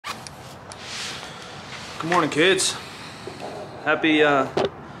Good morning, kids. Happy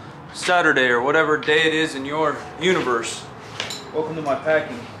Saturday or whatever day it is in your universe. Welcome to my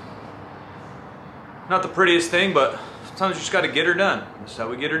packing. Not the prettiest thing, but sometimes you just got to get her done. That's how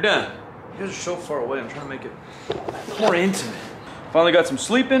we get her done. You guys are so far away. I'm trying to make it more intimate. Finally got some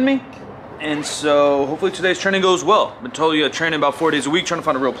sleep in me, and so hopefully today's training goes well. I've been told you training about 4 days a week, trying to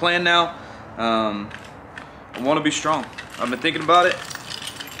find a real plan now. I want to be strong. I've been thinking about it.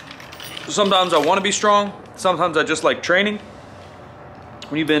 Sometimes I want to be strong. Sometimes I just like training.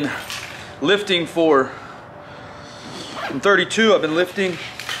 When you've been lifting I'm 32, I've been lifting,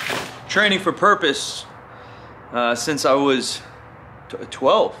 training for purpose since I was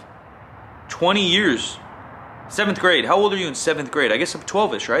 12. 20 years. 7th grade. How old are you in 7th grade? I guess I'm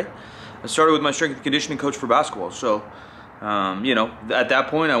 12-ish, right? I started with my strength and conditioning coach for basketball. So, you know, at that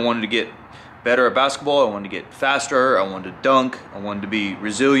point I wanted to get better at basketball. I wanted to get faster. I wanted to dunk. I wanted to be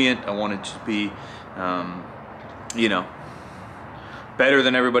resilient. I wanted to be, you know, better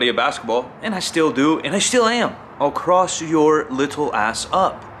than everybody at basketball. And I still do, and I still am. I'll cross your little ass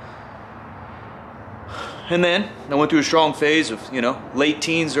up. And then I went through a strong phase of, you know, late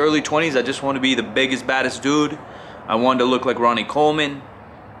teens, early 20s. I just wanted to be the biggest, baddest dude. I wanted to look like Ronnie Coleman.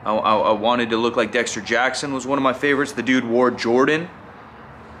 I wanted to look like Dexter Jackson was one of my favorites. The dude wore Jordan.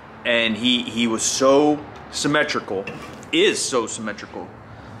 And he was so symmetrical, is so symmetrical.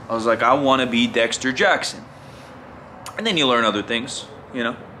 I was like, I want to be Dexter Jackson. And then you learn other things, you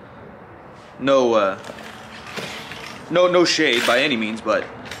know. No shade by any means, but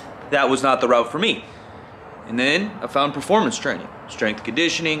that was not the route for me. And then I found performance training, strength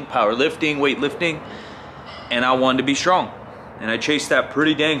conditioning, powerlifting, weightlifting, and I wanted to be strong. And I chased that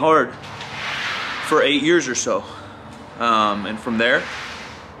pretty dang hard for 8 years or so. And from there,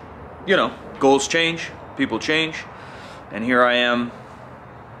 you know, goals change, people change, and here I am,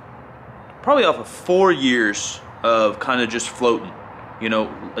 probably off of 4 years of kind of just floating, you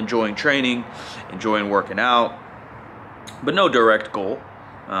know, enjoying training, enjoying working out, but no direct goal.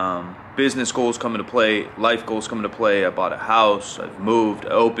 Business goals come into play, life goals come into play. I bought a house, I've moved, I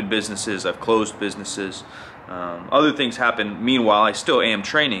opened businesses, I've closed businesses. Other things happen. Meanwhile, I still am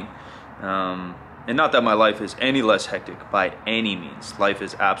training. And not that my life is any less hectic by any means. Life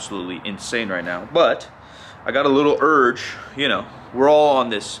is absolutely insane right now. But I got a little urge, you know, we're all on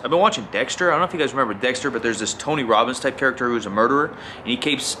this. I've been watching Dexter. I don't know if you guys remember Dexter, but there's this Tony Robbins type character who's a murderer. And he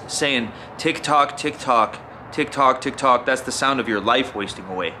keeps saying, tick-tock, tick-tock, tick-tock, tick-tock. That's the sound of your life wasting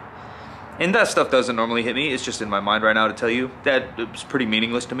away. And that stuff doesn't normally hit me. It's just in my mind right now to tell you that it's pretty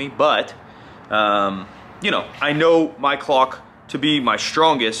meaningless to me. But, you know, I know my clock to be my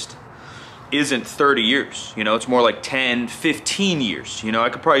strongest isn't 30 years, you know, it's more like 10, 15 years. You know, I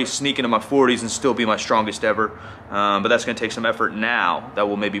could probably sneak into my 40s and still be my strongest ever, but that's gonna take some effort now that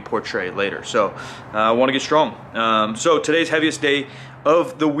will maybe portray later. So I wanna get strong. So today's heaviest day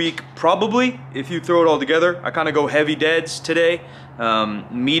of the week, probably, if you throw it all together, I kinda go heavy deads today,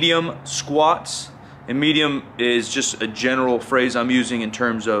 medium squats. And medium is just a general phrase I'm using in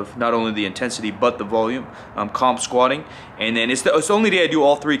terms of not only the intensity but the volume. Comp squatting, and then it's the only day I do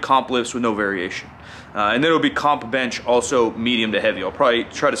all 3 comp lifts with no variation. And then it'll be comp bench, also medium to heavy. I'll probably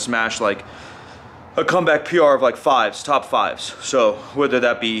try to smash like a comeback PR of like 5s, top 5s. So whether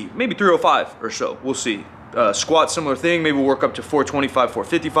that be maybe 305 or so, we'll see. Squat, similar thing. Maybe we'll work up to 425,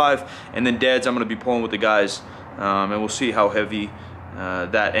 455, and then deads I'm going to be pulling with the guys, and we'll see how heavy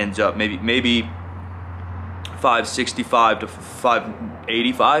that ends up. Maybe 565 to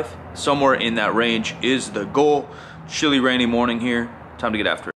 585, somewhere in that range is the goal. Chilly, rainy morning here. Time to get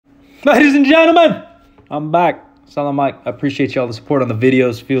after it. Ladies and gentlemen, I'm back. Silent Mike. I appreciate y'all the support on the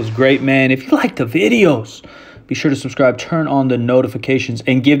videos. Feels great, man. If you like the videos, be sure to subscribe, turn on the notifications,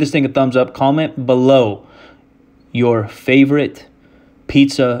 and give this thing a thumbs up. Comment below your favorite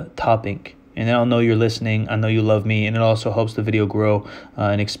pizza topping. And then I'll know you're listening. I know you love me. And it also helps the video grow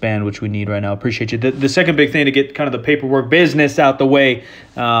and expand, which we need right now. Appreciate you. The second big thing to get kind of the paperwork business out the way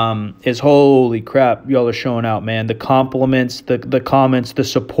is, holy crap, y'all are showing out, man. The compliments, the comments, the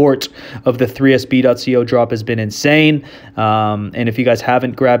support of the 3sb.co drop has been insane. And if you guys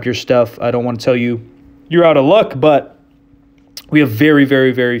haven't grabbed your stuff, I don't want to tell you you're out of luck, but we have very,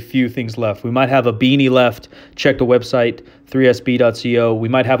 very, very few things left. We might have a beanie left. Check the website, 3sb.co. We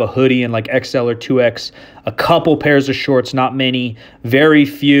might have a hoodie in like XL or 2X, a couple pairs of shorts, not many, very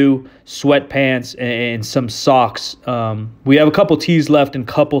few sweatpants and some socks. We have a couple tees left in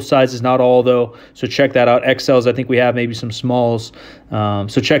couple sizes, not all though. So check that out. XLs, I think we have maybe some smalls.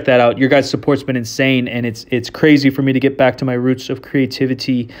 So check that out. Your guys' support's been insane, and it's crazy for me to get back to my roots of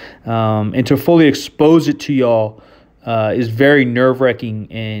creativity and to fully expose it to y'all. Is very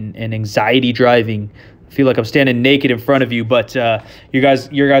nerve-wracking and anxiety-driving I feel like I'm standing naked in front of you, but your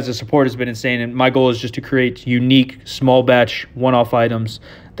guys' support has been insane. And my goal is just to create unique, small batch, one-off items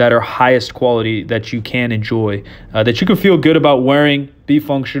that are highest quality that you can enjoy, that you can feel good about wearing, be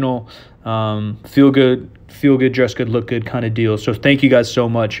functional, feel good, dress good, look good kind of deal. So thank you guys so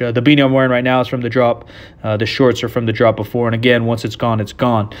much. The beanie I'm wearing right now is from the drop. The shorts are from the drop before. And again, once it's gone, it's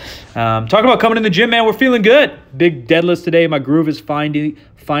gone. Talking about coming in the gym, man, we're feeling good. Big deadlifts today. My groove is finally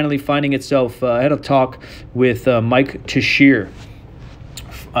finding itself. I had a talk with Mike Tashir.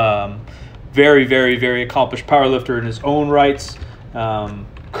 Very, very, very accomplished powerlifter in his own rights.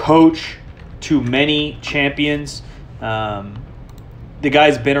 Coach to many champions. The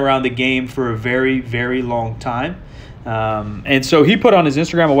guy's been around the game for a very, very long time. And so he put on his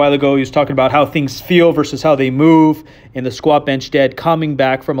Instagram a while ago, he was talking about how things feel versus how they move in the squat bench dead coming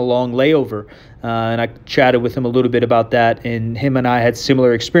back from a long layover. And I chatted with him a little bit about that. And him and I had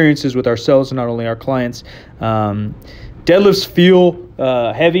similar experiences with ourselves and not only our clients. Deadlifts feel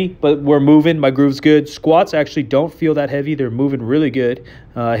heavy, but we're moving. My groove's good. Squats actually don't feel that heavy. They're moving really good.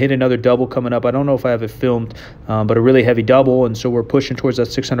 Hit another double coming up. I don't know if I have it filmed, but a really heavy double. And so we're pushing towards that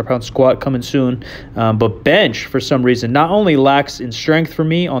 600-pound squat coming soon. But bench, for some reason, not only lacks in strength for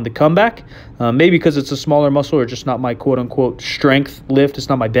me on the comeback, maybe because it's a smaller muscle or just not my quote-unquote strength lift. It's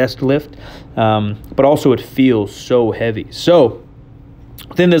not my best lift. But also it feels so heavy. So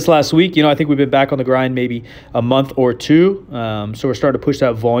within this last week, I think we've been back on the grind maybe a month or two. So we're starting to push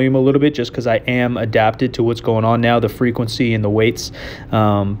that volume a little bit just because I am adapted to what's going on now, the frequency and the weights.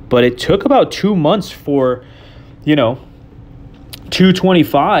 But it took about 2 months for,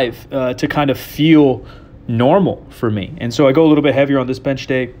 225 to kind of feel normal for me. And so I go a little bit heavier on this bench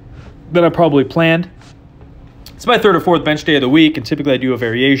day than I probably planned. It's my third or fourth bench day of the week, and typically I do a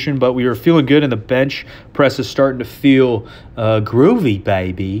variation, but we were feeling good, and the bench press is starting to feel groovy,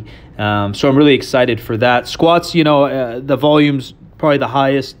 baby. So I'm really excited for that. Squats, the volume's probably the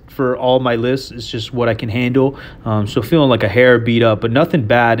highest for all my lists. It's just what I can handle. So feeling like a hair beat up, but nothing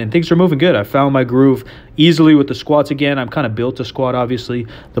bad, and things are moving good. I found my groove easily with the squats again. I'm kind of built to squat, obviously.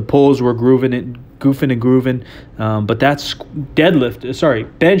 The pulls were goofing and grooving, but that's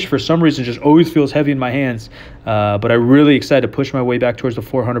bench for some reason just always feels heavy in my hands. But I'm really excited to push my way back towards the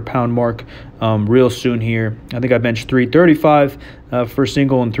 400-pound mark real soon here. I think I benched 335 for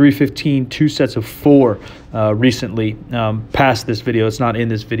single and 315, 2 sets of 4 recently past this video. It's not in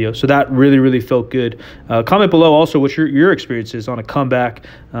this video. So that really, really felt good. Comment below also what your experience is on a comeback,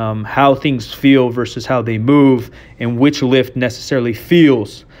 how things feel versus how they move, and which lift necessarily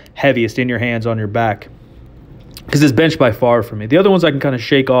feels heaviest in your hands on your back. Because it's bench by far for me. The other ones I can kind of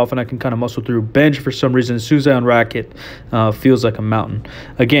shake off and I can kind of muscle through. Bench, for some reason, as soon as I unrack it, feels like a mountain.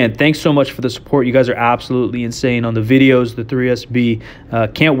 Again, thanks so much for the support. You guys are absolutely insane on the videos, the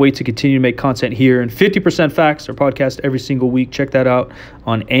 3SB. Can't wait to continue to make content here. And 50% Facts, our podcast every single week. Check that out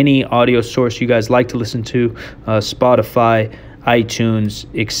on any audio source you guys like to listen to, Spotify, iTunes,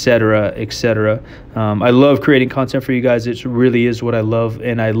 etc., etc. I love creating content for you guys. It really is what I love,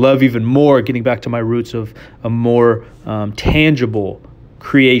 and I love even more getting back to my roots of a more tangible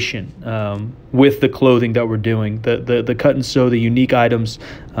creation with the clothing that we're doing, the cut and sew, the unique items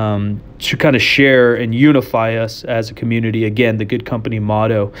to kind of share and unify us as a community. Again, the Good Company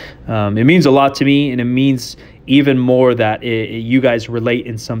motto. It means a lot to me, and it means even more that you guys relate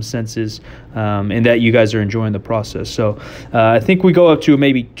in some senses, and that you guys are enjoying the process. So I think we go up to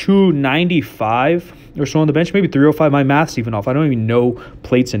maybe 295 or so on the bench, maybe 305. My math's even off. I don't even know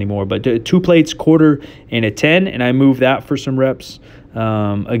plates anymore, but 2 plates, quarter, and a 10, and I move that for some reps.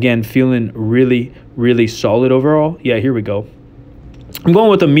 Again, feeling really, really solid overall. Yeah, here we go. I'm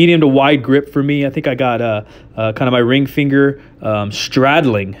going with a medium to wide grip for me. I think I got kind of my ring finger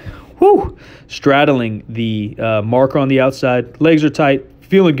straddling the marker on the outside. Legs are tight,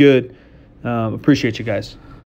 feeling good. Appreciate you guys.